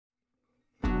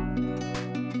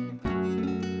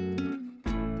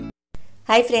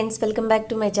Hi friends, welcome back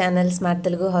to my channel smart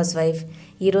Telugu house wife.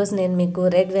 ఈరోజు నేను మీకు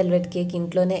red velvet cake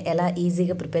ఇంట్లోనే ఎలా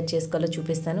ఈజీగా ప్రిపేర్ చేసుకోవాలో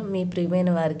చూపిస్తాను. మీ ప్రియమైన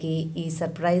వారికి ఈ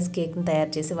సర్ప్రైజ్ కేక్ని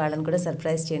తయారు చేసి వాళ్ళని కూడా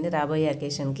సర్ప్రైజ్ చేయండి రాబోయే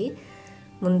అకేషన్కి.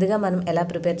 ముందుగా మనం ఎలా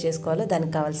ప్రిపేర్ చేసుకోవాలో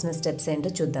దానికి కావాల్సిన స్టెప్స్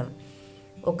ఏంటో చూద్దాం.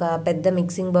 ఒక పెద్ద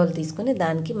మిక్సింగ్ బౌల్ తీసుకొని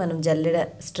దానికి మనం జల్లెడ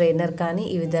స్ట్రైనర్ కానీ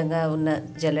ఈ విధంగా ఉన్న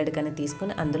జల్లెడ కానీ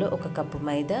తీసుకొని అందులో ఒక కప్పు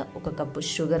మైదా, ఒక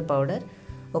కప్పు షుగర్ పౌడర్,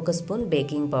 ఒక స్పూన్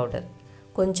బేకింగ్ పౌడర్,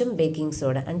 కొంచెం బేకింగ్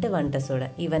సోడా అంటే వంట సోడా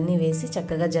ఇవన్నీ వేసి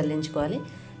చక్కగా జల్లించుకోవాలి.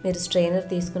 మీరు స్ట్రైనర్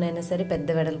తీసుకునైనా సరే పెద్ద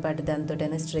వెడల్పాటి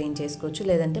దాంతోటైనా స్ట్రెయిన్ చేసుకోవచ్చు,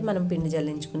 లేదంటే మనం పిండి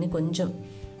జల్లించుకుని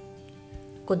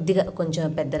కొద్దిగా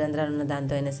పెద్ద రంధ్రాలు ఉన్న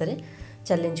దాంతో అయినా సరే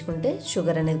చల్లించుకుంటే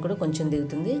షుగర్ అనేది కూడా కొంచెం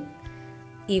దిగుతుంది.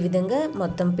 ఈ విధంగా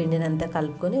మొత్తం పిండిని అంతా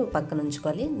కలుపుకొని పక్కన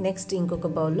ఉంచుకోవాలి. నెక్స్ట్ ఇంకొక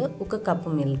బౌల్లో ఒక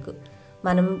కప్పు మిల్క్,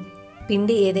 మనం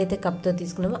పిండి ఏదైతే కప్తో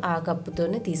తీసుకున్నామో ఆ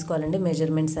కప్పుతోనే తీసుకోవాలండి.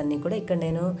 మెజర్మెంట్స్ అన్నీ కూడా ఇక్కడ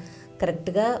నేను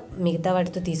కరెక్ట్గా మిగతా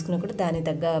వాటితో తీసుకున్నా కూడా దాని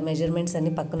తగ్గ మెజర్మెంట్స్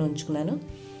అన్నీ పక్కన ఉంచుకున్నాను.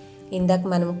 ఇందాక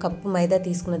మనం కప్పు మైదా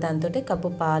తీసుకున్న దాంతో కప్పు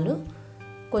పాలు,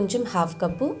 కొంచెం హాఫ్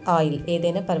కప్పు ఆయిల్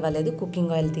ఏదైనా పర్వాలేదు,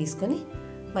 కుకింగ్ ఆయిల్ తీసుకొని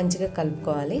మంచిగా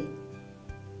కలుపుకోవాలి.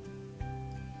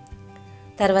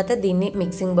 తర్వాత దీన్ని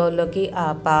మిక్సింగ్ బౌల్లోకి ఆ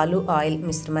పాలు ఆయిల్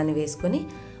మిశ్రమాన్ని వేసుకొని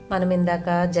మనం ఇందాక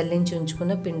జల్లించి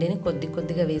ఉంచుకున్న పిండిని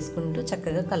కొద్దిగా వేసుకుంటూ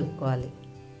చక్కగా కలుపుకోవాలి.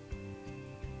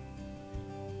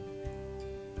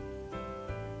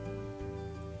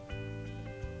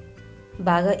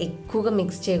 బాగా ఎక్కువగా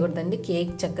మిక్స్ చేయకూడదండి.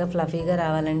 కేక్ చక్కగా ఫ్లఫీగా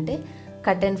రావాలంటే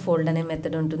కట్ అండ్ ఫోల్డ్ అనే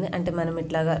మెథడ్ ఉంటుంది. అంటే మనం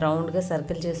ఇట్లాగా రౌండ్గా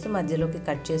సర్కిల్ చేస్తూ మధ్యలోకి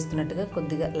కట్ చేస్తున్నట్టుగా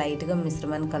కొద్దిగా లైట్గా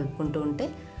మిశ్రమాన్ని కలుపుకుంటూ ఉంటే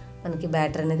మనకి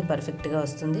బ్యాటర్ అనేది పర్ఫెక్ట్గా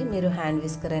వస్తుంది. మీరు హ్యాండ్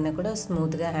విస్కర్ అయినా కూడా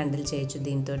స్మూత్గా హ్యాండిల్ చేయొచ్చు.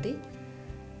 దీంతో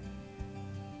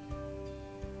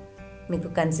మీకు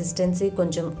కన్సిస్టెన్సీ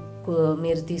కొంచెం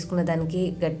మీరు తీసుకున్న దానికి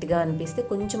గట్టిగా అనిపిస్తే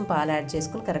కొంచెం పాలు యాడ్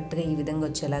చేసుకుని కరెక్ట్గా ఈ విధంగా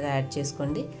వచ్చేలాగా యాడ్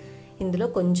చేసుకోండి. ఇందులో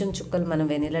కొంచెం చుక్కలు మనం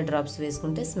వెనిలా డ్రాప్స్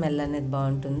వేసుకుంటే స్మెల్ అనేది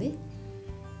బాగుంటుంది.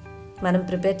 మనం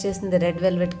ప్రిపేర్ చేసింది రెడ్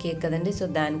వెల్వెట్ కేక్ కదండి, సో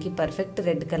దానికి పర్ఫెక్ట్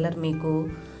రెడ్ కలర్ మీకు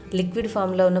లిక్విడ్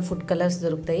ఫామ్లో ఉన్న ఫుడ్ కలర్స్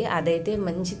దొరుకుతాయి. అదైతే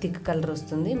మంచి థిక్ కలర్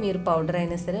వస్తుంది. మీరు పౌడర్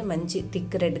అయినా సరే మంచి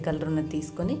థిక్ రెడ్ కలర్ ఉన్నది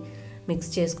తీసుకొని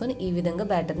మిక్స్ చేసుకొని ఈ విధంగా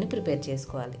బ్యాటర్ని ప్రిపేర్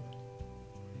చేసుకోవాలి.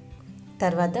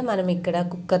 తర్వాత మనం ఇక్కడ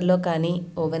కుక్కర్లో కానీ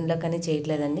ఓవెన్లో కానీ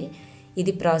చేయట్లేదండి,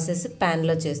 ఇది ప్రాసెస్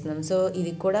ప్యాన్లో చేస్తున్నాం. సో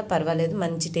ఇది కూడా పర్వాలేదు,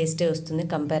 మంచి టేస్టే వస్తుంది.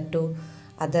 కంపేర్ టు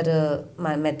అదర్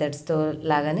మెథడ్స్తో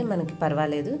లాగానే మనకి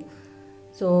పర్వాలేదు.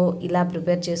 సో ఇలా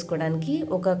ప్రిపేర్ చేసుకోవడానికి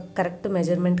ఒక కరెక్ట్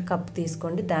మెజర్మెంట్ కప్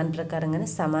తీసుకోండి. దాని ప్రకారంగానే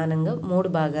సమానంగా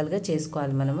 3 భాగాలుగా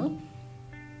చేసుకోవాలి. మనము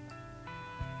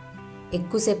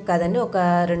ఎక్కువసేపు కాదండి, ఒక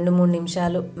 2-3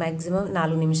 నిమిషాలు, మ్యాక్సిమం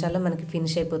 4 నిమిషాల్లో మనకి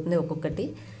ఫినిష్ అయిపోతుంది. ఒక్కొక్కటి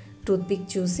టూత్పిక్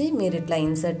చూసి మీరు ఇట్లా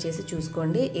ఇన్సర్ట్ చేసి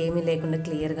చూసుకోండి. ఏమీ లేకుండా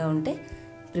క్లియర్గా ఉంటే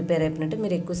ప్రిపేర్ అయిపోయినట్టు.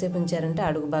 మీరు ఎక్కువసేపు ఉంచారంటే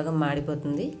అడుగు భాగం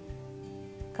మాడిపోతుంది.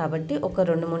 కాబట్టి ఒక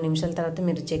 2-3 నిమిషాల తర్వాత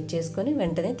మీరు చెక్ చేసుకొని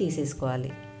వెంటనే తీసేసుకోవాలి.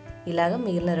 ఇలాగ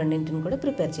మిగిలిన రెండింటిని కూడా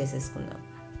ప్రిపేర్ చేసేసుకుందాం.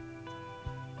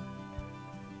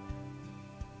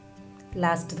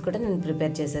 లాస్ట్ది కూడా నేను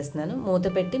ప్రిపేర్ చేసేస్తున్నాను. మూత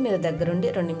పెట్టి మీరు దగ్గరుండి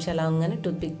 2 నిమిషాలు అవగానే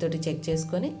టూత్పిక్ తోటి చెక్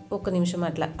చేసుకొని 1 నిమిషం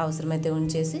అట్లా అవసరమైతే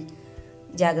ఉంచేసి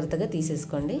జాగ్రత్తగా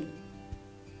తీసేసుకోండి.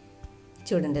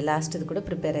 చూడండి, లాస్ట్ది కూడా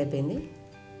ప్రిపేర్ అయిపోయింది.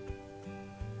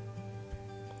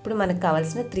 ఇప్పుడు మనకు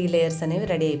కావాల్సిన 3 లేయర్స్ అనేవి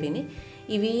రెడీ అయిపోయినాయి.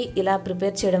 ఇవి ఇలా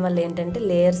ప్రిపేర్ చేయడం వల్ల ఏంటంటే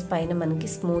లేయర్స్ పైన మనకి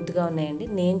స్మూత్గా ఉన్నాయండి.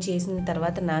 నేను చేసిన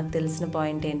తర్వాత నాకు తెలిసిన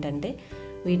పాయింట్ ఏంటంటే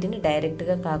వీటిని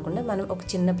డైరెక్ట్గా కాకుండా మనం ఒక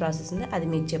చిన్న ప్రాసెస్ ఉంది, అది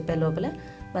మీకు చెప్పే లోపల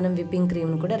మనం విప్పింగ్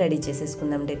క్రీమ్ని కూడా రెడీ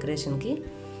చేసేసుకుందాం డెకరేషన్కి.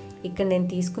 ఇక్కడ నేను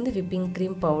తీసుకుంది విప్పింగ్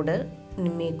క్రీమ్ పౌడర్.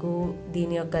 మీకు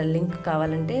దీని యొక్క లింక్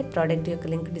కావాలంటే ప్రోడక్ట్ యొక్క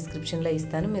లింక్ డిస్క్రిప్షన్లో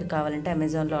ఇస్తాను. మీరు కావాలంటే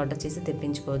అమెజాన్లో ఆర్డర్ చేసి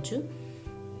తెప్పించుకోవచ్చు.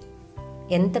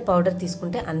 ఎంత పౌడర్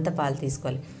తీసుకుంటే అంత పాలు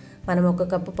తీసుకోవాలి. మనం 1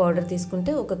 కప్పు పౌడర్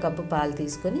తీసుకుంటే 1 కప్పు పాలు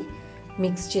తీసుకొని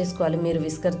మిక్స్ చేసుకోవాలి. మీరు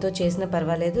విస్కర్తో చేసినా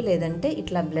పర్వాలేదు, లేదంటే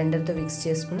ఇట్లా బ్లెండర్తో మిక్స్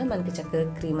చేసుకున్నా మనకి చక్కగా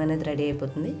క్రీమ్ అనేది రెడీ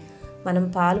అయిపోతుంది. మనం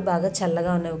పాలు బాగా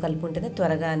చల్లగా ఉన్నవి కలుపుకుంటేనే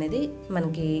త్వరగా అనేది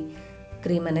మనకి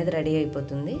క్రీమ్ అనేది రెడీ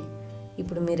అయిపోతుంది.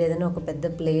 ఇప్పుడు మీరు ఏదైనా ఒక పెద్ద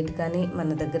ప్లేట్ కానీ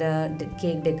మన దగ్గర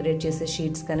కేక్ డెకరేట్ చేసే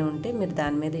షీట్స్ కానీ ఉంటే మీరు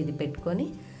దాని మీద ఇది పెట్టుకొని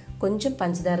కొంచెం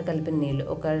పంచదార కలిపిన నీళ్ళు,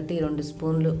 1-2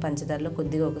 స్పూన్లు పంచదారలో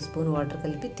కొద్దిగా 1 స్పూన్ వాటర్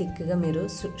కలిపి థిక్గా మీరు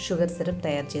షుగర్ సిరప్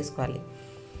తయారు చేసుకోవాలి.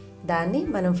 దాన్ని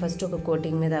మనం ఫస్ట్ ఒక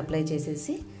కోటింగ్ మీద అప్లై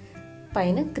చేసేసి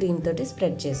పైన క్రీమ్ తోటి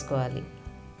స్ప్రెడ్ చేసుకోవాలి.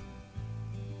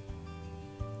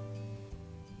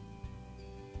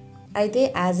 అయితే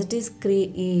యాజ్ ఇట్ ఈస్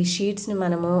ఈ షీట్స్ని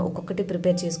మనము ఒక్కొక్కటి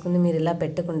ప్రిపేర్ చేసుకుంది మీరు ఇలా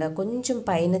పెట్టకుండా కొంచెం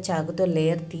పైన చాకుతో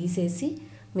లేయర్ తీసేసి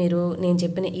మీరు నేను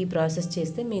చెప్పిన ఈ ప్రాసెస్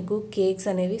చేస్తే మీకు కేక్స్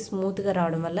అనేవి స్మూత్గా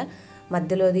రావడం వల్ల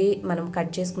మధ్యలోది మనం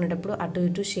కట్ చేసుకునేటప్పుడు అటు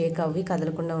ఇటు షేక్ అవి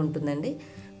కదలకుండా ఉంటుందండి.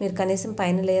 మీరు కనీసం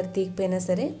పైన లేయర్ తీయకపోయినా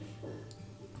సరే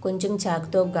కొంచెం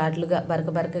చాకుతో ఘాట్లుగా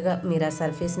బరకగా మీరు ఆ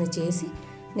సర్ఫేస్ని చేసి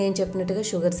నేను చెప్పినట్టుగా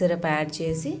షుగర్ సిరప్ యాడ్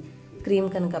చేసి క్రీమ్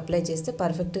కనుక అప్లై చేస్తే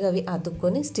పర్ఫెక్ట్గా అవి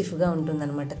అతుక్కొని స్టిఫ్గా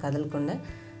ఉంటుందన్నమాట, కదలకుండా.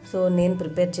 సో నేను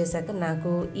ప్రిపేర్ చేశాక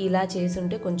నాకు ఇలా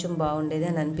చేసుంటే కొంచెం బాగుండేది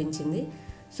అని అనిపించింది.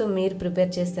 సో మీరు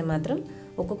ప్రిపేర్ చేస్తే మాత్రం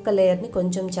ఒక్కొక్క లేయర్ని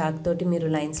కొంచెం చాక్తోటి మీరు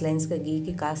లైన్స్గా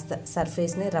గీకి కాస్త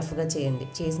సర్ఫేస్ని రఫ్గా చేయండి.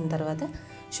 చేసిన తర్వాత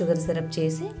షుగర్ సిరప్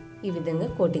చేసి ఈ విధంగా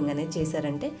కోటింగ్ అనేది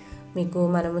చేశారంటే మీకు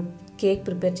మనము కేక్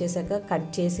ప్రిపేర్ చేశాక కట్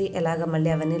చేసి ఎలాగ మళ్ళీ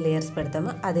అవన్నీ లేయర్స్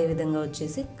పెడతామో అదే విధంగా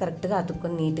వచ్చేసి కరెక్ట్గా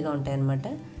అతుక్కొని నీట్గా ఉంటాయన్నమాట.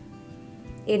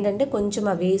 ఏంటంటే కొంచెం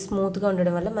అవి స్మూత్గా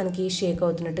ఉండడం వల్ల మనకి షేక్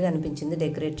అవుతున్నట్టుగా అనిపించింది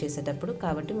డెకరేట్ చేసేటప్పుడు.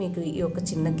 కాబట్టి మీకు ఈ ఒక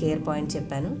చిన్న కేర్ పాయింట్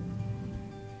చెప్పాను.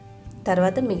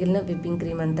 తర్వాత మిగిలిన విప్పింగ్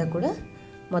క్రీమ్ అంతా కూడా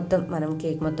మొత్తం మనం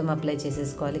కేక్ మొత్తం అప్లై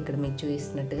చేసేసుకోవాలి, ఇక్కడ మీకు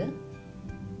చూపిస్తున్నట్టుగా.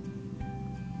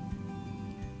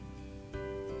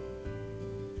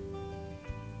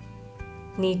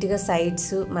 నీట్గా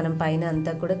సైడ్స్ మనం పైన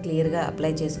అంతా కూడా క్లియర్గా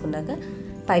అప్లై చేసుకున్నాక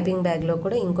పైపింగ్ బ్యాగ్లో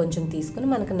కూడా ఇంకొంచెం తీసుకుని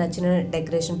మనకు నచ్చిన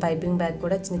డెకరేషన్, పైపింగ్ బ్యాగ్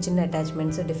కూడా చిన్న చిన్న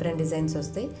అటాచ్మెంట్స్ డిఫరెంట్ డిజైన్స్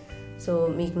వస్తాయి. సో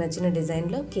మీకు నచ్చిన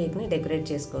డిజైన్లో కేక్ని డెకరేట్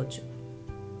చేసుకోవచ్చు.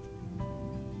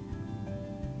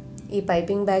 ఈ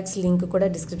పైపింగ్ బ్యాగ్స్ లింక్ కూడా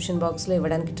డిస్క్రిప్షన్ బాక్స్లో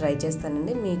ఇవ్వడానికి ట్రై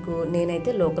చేస్తానండి. మీకు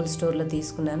నేనైతే లోకల్ స్టోర్లో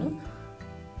తీసుకున్నాను.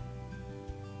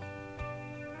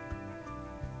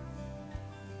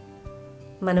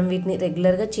 మనం వీటిని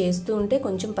రెగ్యులర్గా చేస్తూ ఉంటే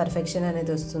కొంచెం పర్ఫెక్షన్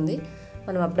అనేది వస్తుంది.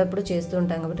 మనం అప్పుడప్పుడు చేస్తూ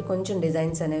ఉంటాం కాబట్టి కొంచెం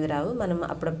డిజైన్స్ అనేవి రావు. మనం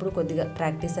అప్పుడప్పుడు కొద్దిగా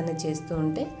ప్రాక్టీస్ అనేది చేస్తూ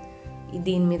ఉంటే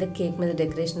దీని మీద కేక్ మీద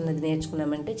డెకరేషన్ అనేది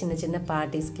నేర్చుకున్నామంటే చిన్న చిన్న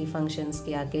పార్టీస్కి,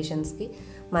 ఫంక్షన్స్కి, అకేషన్స్కి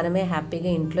మనమే హ్యాపీగా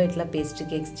ఇంట్లో ఇట్లా పేస్ట్రీ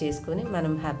కేక్స్ చేసుకొని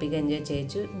మనం హ్యాపీగా ఎంజాయ్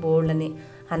చేయొచ్చు. బోల్డ్ అని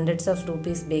హండ్రెడ్స్ ఆఫ్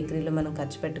రూపీస్ బేకరీలో మనం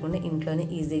ఖర్చు పెట్టకుండా ఇంట్లోనే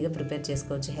ఈజీగా ప్రిపేర్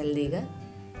చేసుకోవచ్చు హెల్దీగా.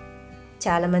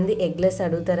 చాలామంది ఎగ్లెస్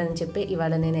అడుగుతారని చెప్పి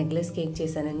ఇవాళ నేను ఎగ్లెస్ కేక్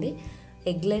చేశానండి.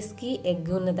 ఎగ్లెస్కి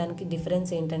ఎగ్ ఉన్నదానికి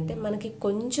డిఫరెన్స్ ఏంటంటే మనకి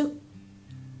కొంచెం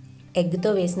ఎగ్తో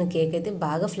వేసిన కేక్ అయితే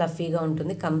బాగా ఫ్లఫీగా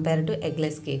ఉంటుంది కంపేర్ టు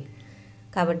ఎగ్లెస్ కేక్.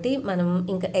 కాబట్టి మనం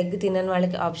ఇంకా ఎగ్ తినని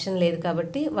వాళ్ళకి ఆప్షన్ లేదు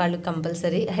కాబట్టి వాళ్ళు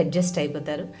కంపల్సరీ అడ్జస్ట్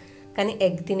అయిపోతారు. కానీ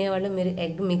ఎగ్ తినేవాళ్ళు మీరు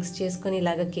ఎగ్ మిక్స్ చేసుకొని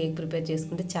ఇలాగ కేక్ ప్రిపేర్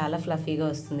చేసుకుంటే చాలా ఫ్లఫీగా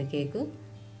వస్తుంది కేక్.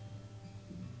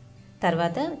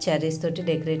 తర్వాత చెర్రీస్ తోటి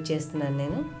డెకరేట్ చేస్తున్నాను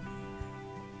నేను.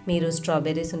 మీరు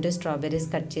స్ట్రాబెర్రీస్ ఉంటే స్ట్రాబెర్రీస్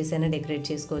కట్ చేసైనా డెకరేట్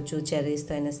చేసుకోవచ్చు,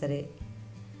 చెర్రీస్తో అయినా సరే.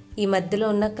 ఈ మధ్యలో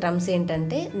ఉన్న క్రమ్స్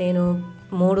ఏంటంటే నేను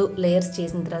 3 లేయర్స్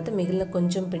చేసిన తర్వాత మిగిలిన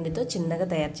కొంచెం పిండితో చిన్నగా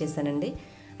తయారు చేశానండి.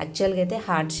 యాక్చువల్గా అయితే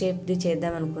హార్ట్ షేప్ది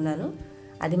చేద్దాం అనుకున్నాను.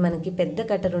 అది మనకి పెద్ద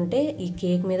కట్టర్ ఉంటే ఈ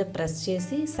కేక్ మీద ప్రెస్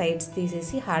చేసి సైడ్స్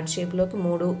తీసేసి హార్ట్ షేప్లోకి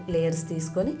 3 లేయర్స్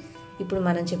తీసుకొని ఇప్పుడు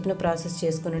మనం చెప్పిన ప్రాసెస్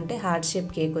చేసుకుని ఉంటే హార్ట్ షేప్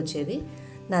కేక్ వచ్చేది.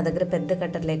 నా దగ్గర పెద్ద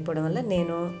కట్టర్ లేకపోవడం వల్ల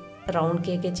నేను రౌండ్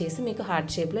కేకే చేసి మీకు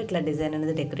హార్ట్ షేప్లో ఇట్లా డిజైన్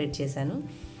అనేది డెకరేట్ చేశాను.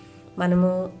 మనము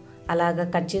అలాగా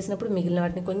కట్ చేసినప్పుడు మిగిలిన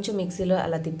వాటిని కొంచెం మిక్సీలో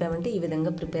అలా తిప్పామంటే ఈ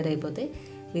విధంగా ప్రిపేర్ అయిపోతాయి.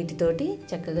 వీటితోటి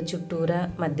చక్కగా చుట్టూరా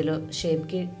మధ్యలో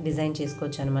షేప్కి డిజైన్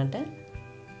చేసుకోవచ్చు అనమాట.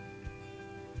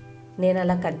 నేను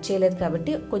అలా కట్ చేయలేదు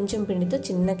కాబట్టి కొంచెం పిండితో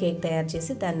చిన్న కేక్ తయారు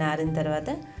చేసి దాన్ని ఆరిన తర్వాత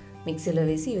మిక్సీలో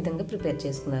వేసి ఈ విధంగా ప్రిపేర్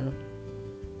చేసుకున్నాను.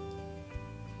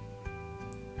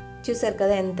 చూసారు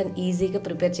కదా ఎంత ఈజీగా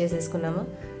ప్రిపేర్ చేసేసుకున్నామో.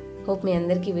 హోప్ మీ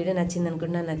అందరికీ వీడియో నచ్చింది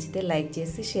అనుకుంటున్నా. నచ్చితే లైక్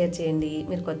చేసి షేర్ చేయండి.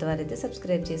 మీరు కొత్త వారైతే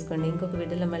సబ్స్క్రైబ్ చేసుకోండి. ఇంకొక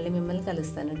వీడియోలో మళ్ళీ మిమ్మల్ని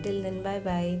కలుస్తాను. Till then bye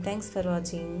bye. Thanks for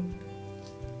watching.